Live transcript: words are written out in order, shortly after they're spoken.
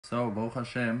So, Baruch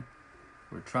HaShem,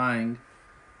 we're trying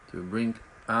to bring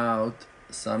out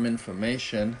some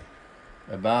information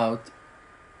about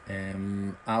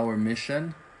our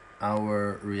mission,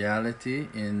 our reality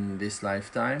in this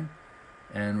lifetime,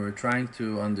 and we're trying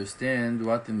to understand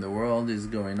what in the world is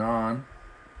going on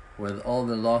with all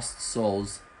the lost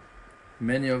souls.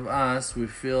 Many of us, we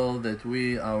feel that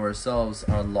we ourselves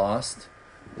are lost,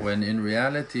 when in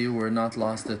reality we're not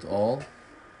lost at all.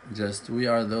 Just we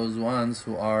are those ones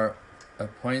who are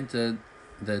appointed,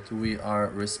 that we are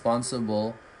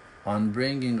responsible on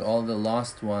bringing all the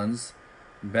lost ones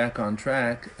back on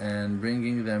track and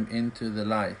bringing them into the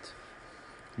light.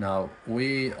 Now,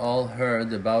 we all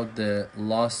heard about the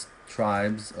lost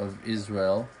tribes of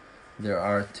Israel. There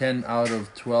are 10 out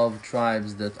of 12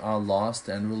 tribes that are lost,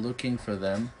 and we're looking for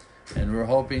them, and we're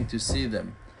hoping to see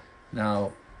them.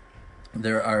 Now,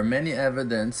 there are many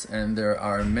evidence, and there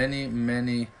are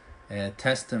many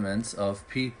testaments of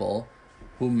people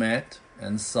who met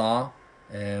and saw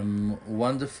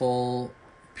wonderful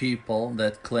people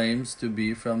that claims to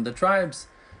be from the tribes,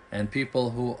 and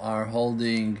people who are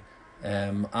holding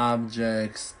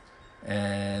objects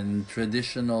and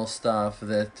traditional stuff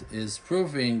that is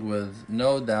proving with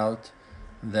no doubt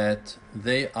that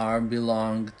they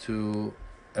belong to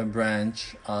a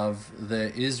branch of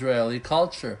the Israeli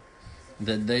culture,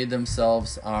 that they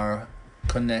themselves are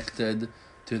connected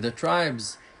to the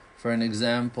tribes. For an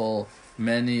example,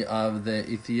 many of the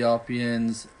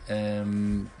Ethiopians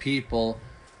people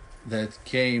that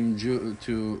came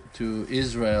to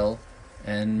Israel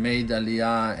and made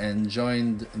Aliyah and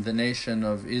joined the nation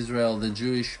of Israel, the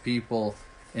Jewish people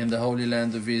in the Holy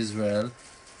Land of Israel,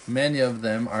 many of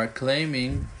them are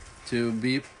claiming to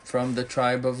be from the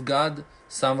tribe of God.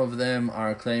 Some of them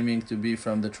are claiming to be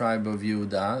from the tribe of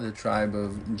Yehuda, the tribe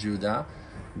of Judah,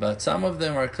 but some of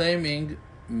them are claiming,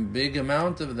 big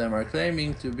amount of them are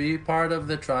claiming to be part of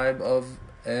the tribe of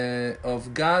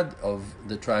God, of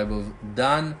the tribe of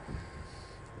Dan,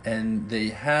 and they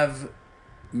have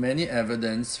many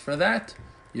evidence for that.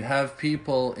 You have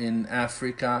people in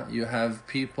Africa, you have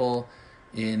people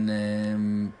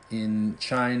in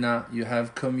China, you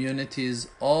have communities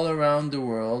all around the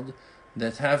world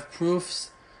that have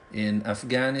proofs in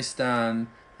Afghanistan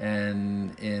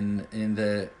and in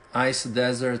the ice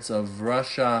deserts of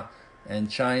Russia and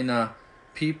China,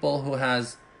 people who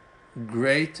has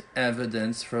great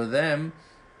evidence for them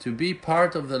to be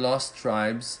part of the lost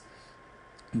tribes.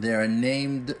 They are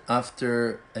named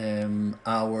after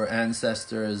our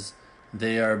ancestors.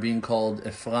 They are being called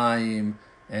Ephraim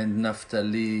and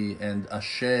Naphtali and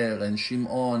Asher and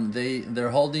Shimon. They're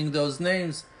holding those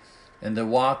names, and they're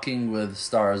walking with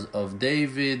stars of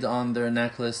David on their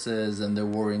necklaces, and they're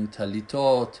wearing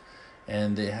talitot,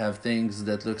 and they have things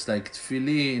that looks like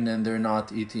tefillin, and they're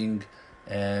not eating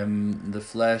the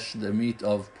flesh, the meat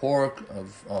of pork,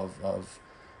 of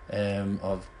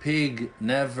pig,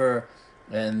 never.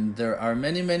 And there are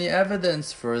many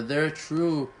evidence for their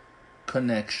true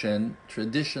connection,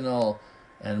 traditional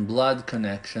and blood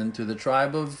connection to the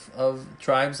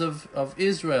tribes of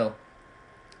Israel.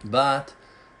 But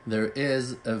there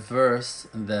is a verse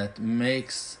that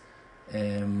makes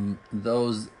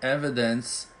those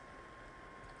evidence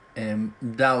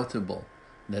doubtable,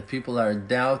 that people are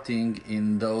doubting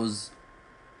in those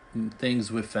things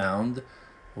we found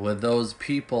with those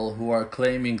people who are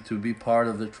claiming to be part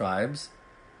of the tribes.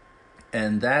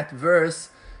 And that verse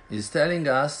is telling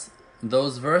us,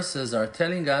 those verses are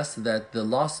telling us that the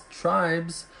lost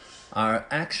tribes are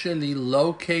actually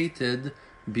located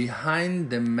behind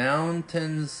the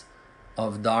mountains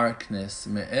of darkness,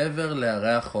 me'ever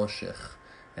le'arei choshech,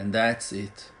 and that's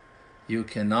it. You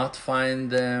cannot find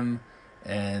them,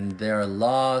 and they are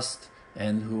lost,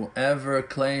 and whoever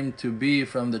claimed to be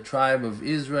from the tribe of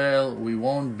Israel, we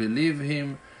won't believe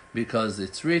him, because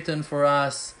it's written for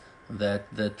us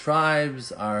that the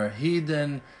tribes are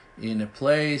hidden in a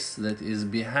place that is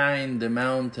behind the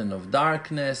mountain of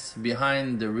darkness,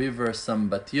 behind the river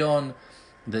Sambatyon,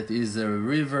 that is a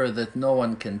river that no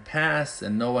one can pass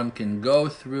and no one can go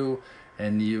through,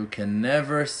 and you can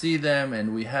never see them,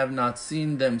 and we have not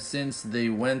seen them since they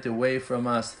went away from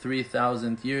us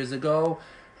 3,000 years ago,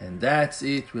 and that's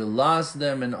it. We lost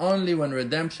them, and only when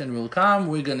redemption will come,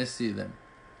 we're going to see them.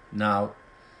 Now,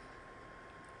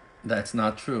 that's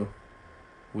not true.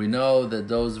 We know that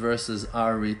those verses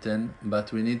are written,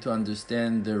 but we need to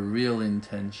understand the real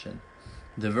intention.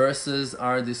 The verses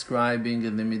are describing,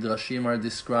 and the Midrashim are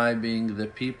describing the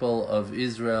people of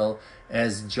Israel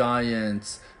as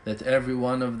giants, that every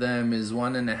one of them is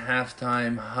 1.5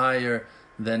 times higher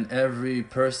than every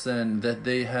person, that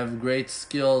they have great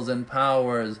skills and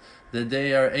powers, that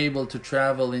they are able to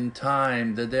travel in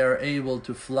time, that they are able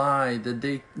to fly, that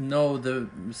they know the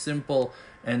simple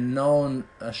and known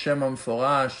HaShem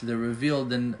Amforash, the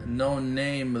revealed and known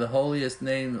name, the holiest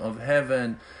name of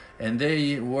heaven, and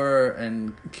they were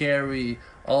and carry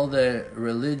all the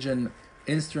religion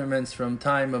instruments from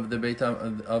time of the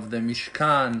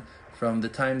Mishkan, from the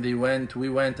time we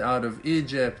went out of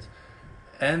Egypt,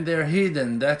 and they're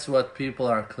hidden. That's what people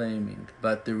are claiming.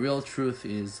 But the real truth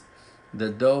is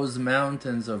that those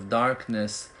mountains of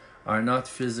darkness are not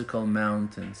physical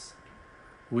mountains.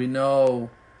 We know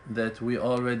that we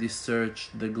already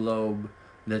searched the globe,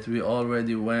 that we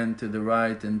already went to the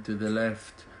right and to the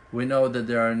left. We know that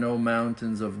there are no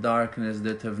mountains of darkness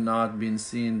that have not been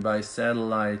seen by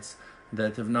satellites,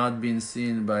 that have not been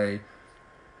seen by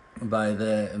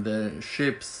the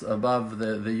ships above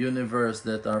the universe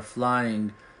that are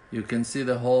flying. You can see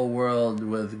the whole world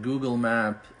with Google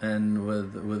Map and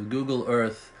with Google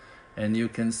Earth, and you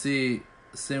can see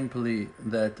simply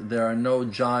that there are no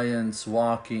giants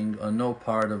walking on no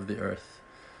part of the earth.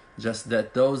 Just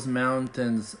that those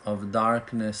mountains of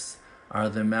darkness are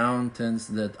the mountains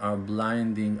that are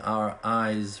blinding our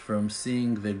eyes from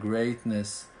seeing the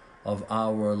greatness of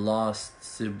our lost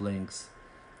siblings.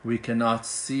 We cannot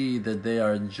see that they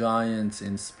are giants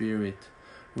in spirit.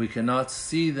 We cannot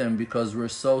see them because we're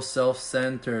so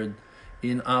self-centered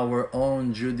in our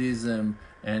own Judaism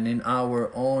and in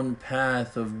our own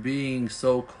path of being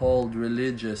so-called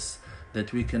religious,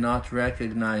 that we cannot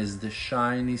recognize the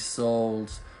shiny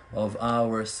souls of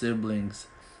our siblings,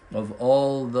 of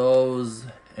all those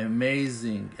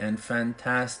amazing and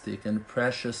fantastic and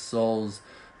precious souls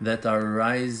that are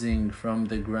rising from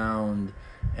the ground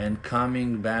and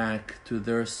coming back to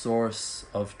their source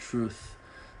of truth.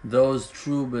 Those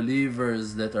true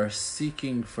believers that are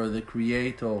seeking for the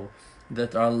Creator,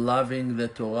 that are loving the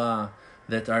Torah,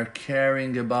 that are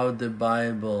caring about the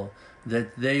Bible,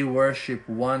 that they worship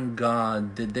one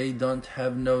God, that they don't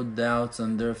have no doubts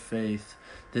on their faith,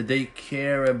 that they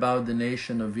care about the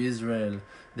nation of Israel,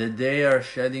 that they are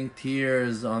shedding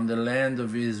tears on the land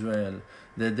of Israel,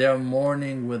 that they are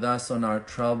mourning with us on our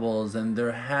troubles, and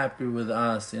they're happy with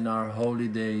us in our holy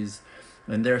days,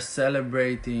 and they're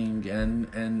celebrating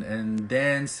and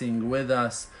dancing with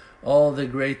us all the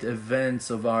great events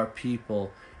of our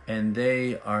people, and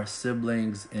they are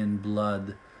siblings in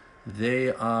blood.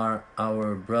 They are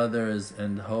our brothers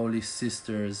and holy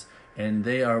sisters, and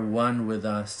they are one with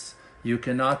us. You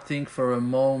cannot think for a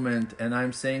moment, and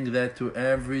I'm saying that to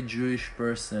every Jewish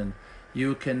person,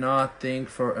 you cannot think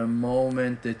for a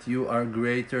moment that you are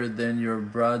greater than your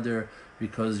brother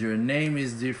because your name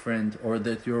is different, or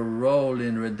that your role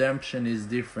in redemption is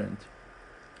different.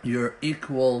 You're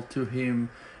equal to him,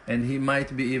 and he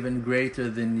might be even greater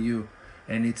than you.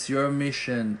 And it's your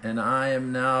mission, and I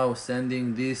am now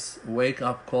sending this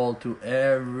wake-up call to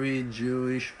every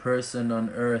Jewish person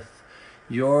on earth.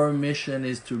 Your mission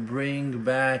is to bring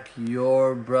back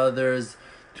your brothers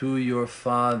to your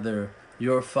Father.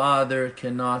 Your Father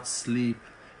cannot sleep,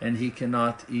 and he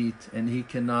cannot eat, and he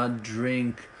cannot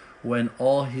drink when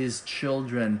all his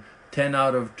children, 10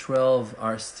 out of 12,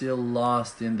 are still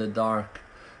lost in the dark.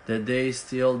 That they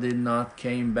still did not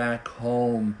came back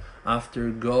home after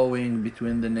going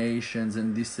between the nations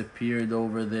and disappeared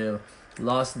over there,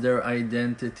 lost their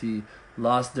identity,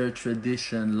 lost their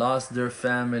tradition, lost their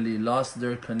family, lost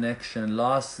their connection,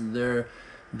 lost their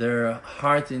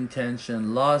heart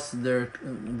intention, lost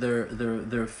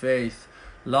their faith,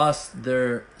 lost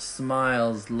their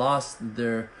smiles, lost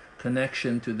their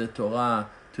connection to the Torah,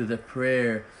 to the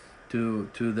prayer, to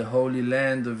the Holy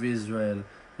Land of Israel,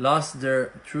 lost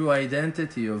their true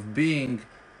identity of being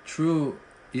true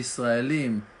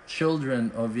Israelim,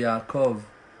 children of Yaakov.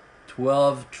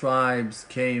 12 tribes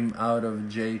came out of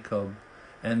Jacob,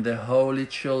 and the holy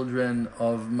children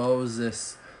of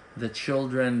Moses, the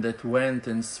children that went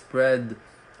and spread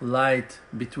light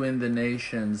between the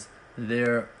nations,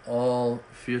 they're all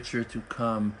future to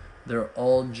come. They're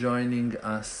all joining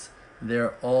us.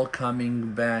 They're all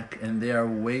coming back, and they are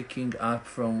waking up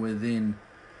from within.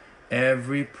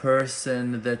 Every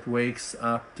person that wakes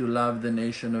up to love the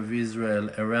nation of Israel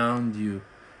around you,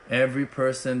 every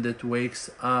person that wakes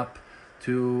up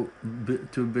to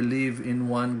believe in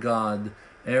one God,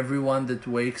 everyone that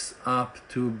wakes up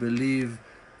to believe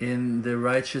in the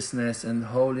righteousness and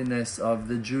holiness of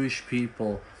the Jewish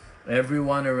people,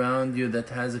 everyone around you that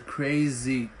has a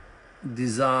crazy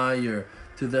desire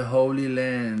to the Holy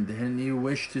Land, and you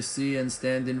wish to see and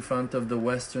stand in front of the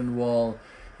Western Wall,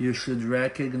 you should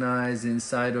recognize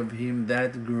inside of him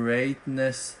that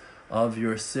greatness of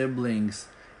your siblings,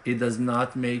 It does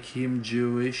not make him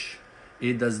Jewish.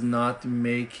 It does not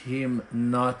make him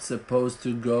not supposed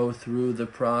to go through the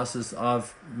process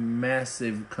of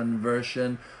massive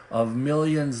conversion of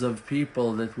millions of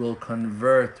people that will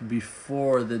convert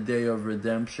before the day of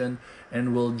redemption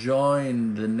and will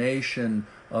join the nation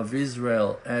of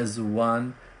Israel as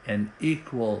one and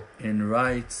equal in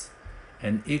rights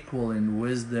and equal in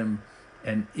wisdom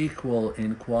and equal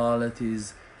in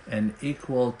qualities and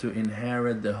equal to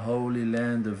inherit the holy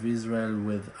land of Israel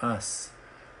with us.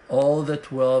 All the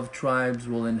 12 tribes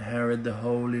will inherit the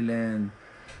Holy Land.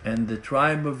 And the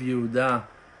tribe of Yehudah,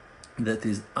 that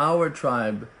is our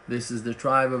tribe, this is the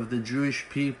tribe of the Jewish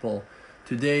people.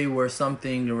 Today we're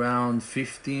something around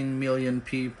 15 million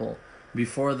people.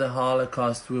 Before the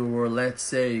Holocaust we were, let's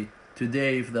say,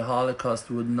 today if the Holocaust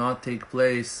would not take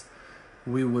place,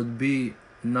 we would be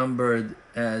numbered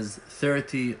as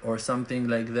 30 or something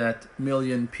like that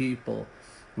million people.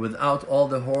 Without all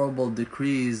the horrible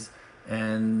decrees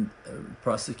and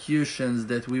prosecutions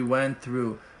that we went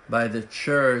through by the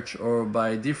church or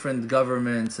by different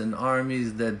governments and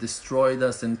armies that destroyed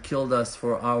us and killed us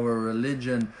for our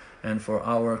religion and for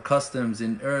our customs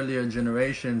in earlier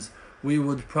generations, we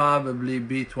would probably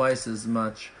be twice as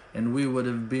much, and we would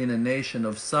have been a nation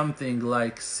of something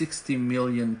like 60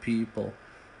 million people.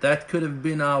 That could have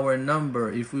been our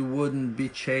number if we wouldn't be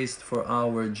chased for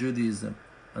our Judaism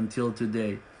until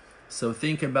today. So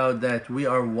think about that. We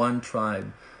are one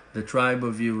tribe, the tribe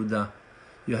of Yehudah.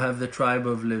 You have the tribe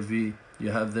of Levi,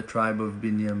 you have the tribe of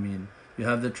Binyamin, you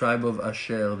have the tribe of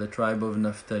Asher, the tribe of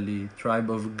Naphtali, tribe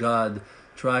of Gad,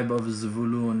 tribe of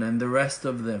Zvulun, and the rest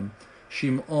of them,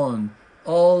 Shimon,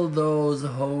 all those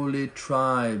holy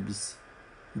tribes,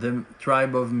 the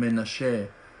tribe of Menashe,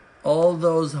 all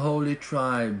those holy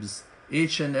tribes,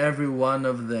 each and every one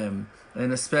of them,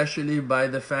 and especially by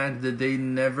the fact that they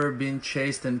never been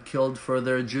chased and killed for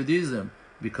their Judaism,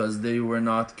 because they were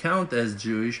not counted as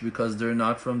Jewish, because they're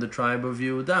not from the tribe of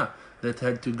Yehudah that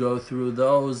had to go through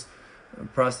those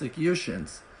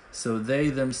prosecutions. So they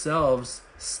themselves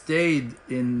stayed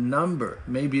in number,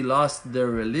 maybe lost their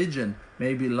religion,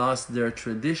 maybe lost their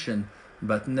tradition,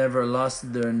 but never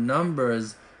lost their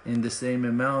numbers in the same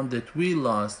amount that we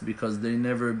lost, because they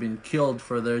never been killed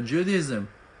for their Judaism.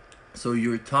 So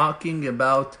you're talking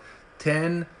about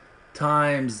 10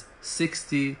 times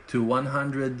 60 to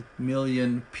 100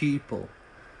 million people.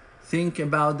 Think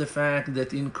about the fact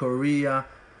that in Korea,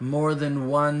 more than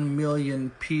 1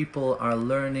 million people are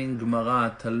learning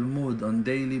Gemara, Talmud on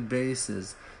daily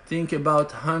basis. Think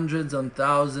about hundreds and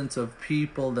thousands of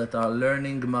people that are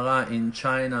learning Gemara in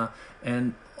China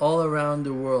and all around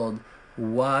the world.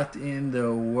 What in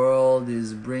the world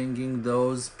is bringing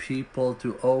those people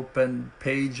to open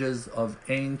pages of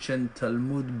ancient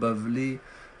Talmud Bavli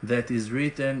that is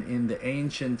written in the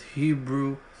ancient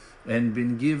Hebrew and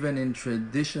been given in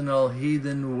traditional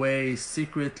hidden way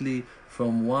secretly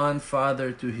from one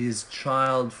father to his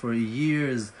child for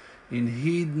years in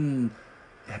hidden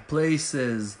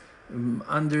places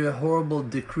under horrible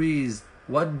decrees?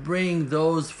 What bring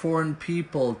those foreign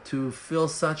people to feel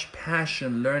such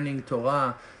passion learning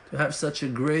Torah, to have such a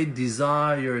great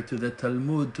desire to the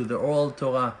Talmud, to the oral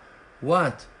Torah?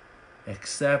 What?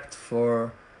 Except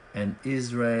for an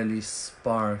Israeli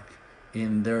spark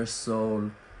in their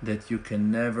soul that you can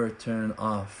never turn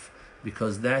off,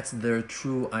 because that's their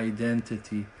true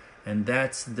identity and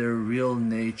that's their real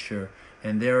nature,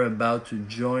 and they're about to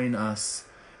join us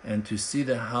and to see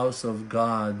the house of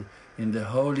God in the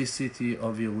holy city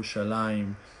of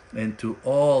Yerushalayim, and to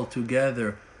all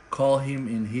together call him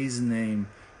in his name,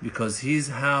 because his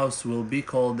house will be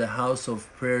called the house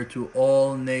of prayer to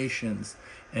all nations,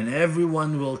 and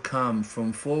everyone will come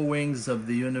from four wings of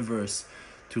the universe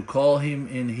to call him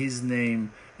in his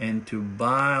name and to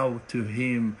bow to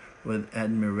him with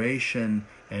admiration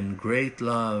and great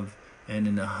love and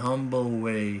in a humble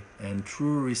way and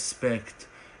true respect.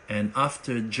 And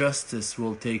after justice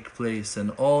will take place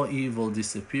and all evil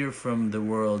disappear from the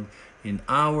world in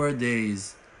our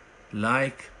days,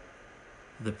 like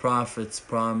the prophets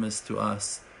promised to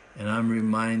us. And I'm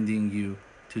reminding you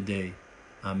today.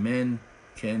 Amen.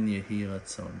 Ken Yehi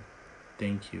Ratzon.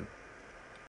 Thank you.